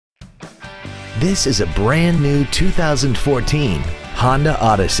This is a brand new 2014 Honda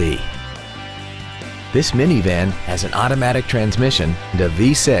Odyssey. This minivan has an automatic transmission and a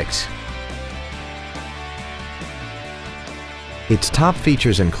V6. Its top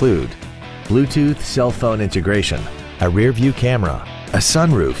features include Bluetooth cell phone integration, a rear-view camera, a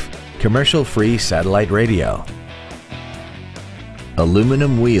sunroof, commercial-free satellite radio,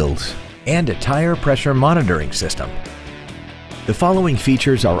 aluminum wheels, and a tire pressure monitoring system. The following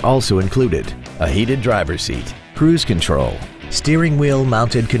features are also included: a heated driver's seat, cruise control, steering wheel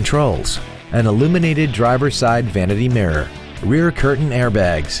mounted controls, an illuminated driver's side vanity mirror, rear curtain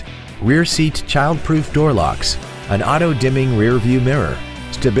airbags, rear seat child-proof door locks, an auto-dimming rear view mirror,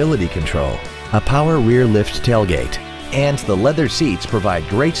 stability control, a power rear lift tailgate, and the leather seats provide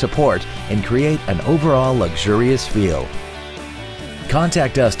great support and create an overall luxurious feel.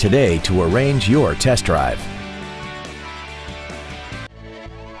 Contact us today to arrange your test drive.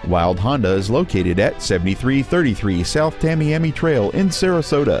 Wild Honda is located at 7333 South Tamiami Trail in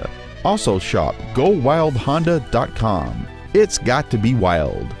Sarasota. Also shop GoWildHonda.com. It's got to be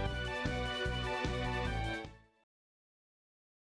wild.